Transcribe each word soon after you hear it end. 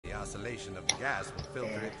oscillation of the gas will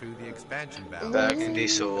filter it through the expansion valve. Burgundy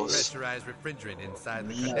sauce. Pressurized refrigerant inside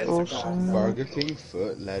the condenser Sauce. Burger King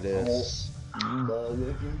foot lettuce.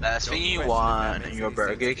 Burger King. Last thing you want in your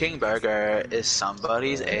Burger King burger is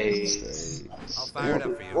somebody's AIDS. I'll fire it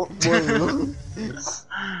up for you.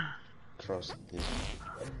 Trust me.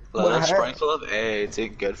 Little sprinkle of AIDS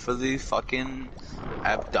is good for the fucking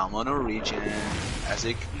abdominal region as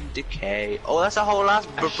it can decay. Oh, that's a whole ass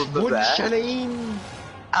What's your name?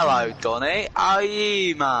 Hello, Donny. How are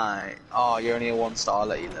you, mate? Oh, you're only a 1-star. I'll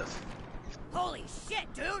let you live. Holy shit,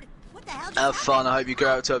 dude! What the hell? Have fun. I hope you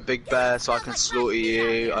grow up to a big bear so I can slaughter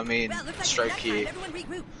you. I mean, stroke you.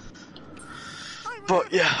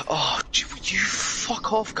 But yeah, oh, you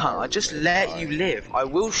fuck off, cunt. I just let you live. I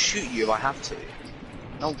will shoot you if I have to.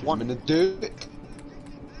 No I'm one. gonna do it.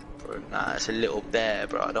 Bro, nah, it's a little bear,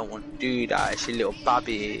 bro. I don't want to do that. It's a little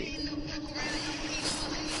babby.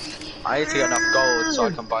 I need to get enough gold so I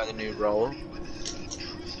can buy the new roll.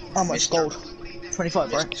 How much gold?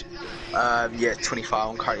 25, right? Yeah, 25.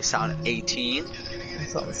 I'm currently sat on 18.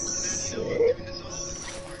 That's sick.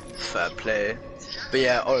 Fair play. But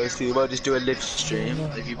yeah, honestly, we'll just do a live stream.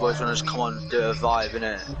 If you boys want to just come on and do a vibe,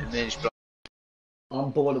 innit? And then just I'm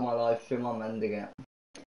bored of my live stream, I'm ending it.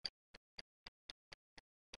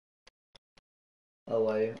 Oh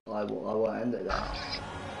wait, I won't end it now.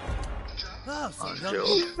 Oh, so I'm no-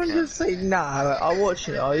 joking. I'm just saying, nah, I'll watch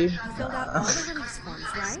it, are you? You filled out all the release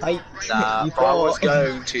forms, right? Nah, you bro, I was thought-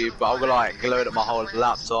 going to, but I'm gonna like load up my whole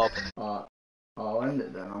laptop. I'll end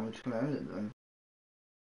it then, I'm just gonna end it then.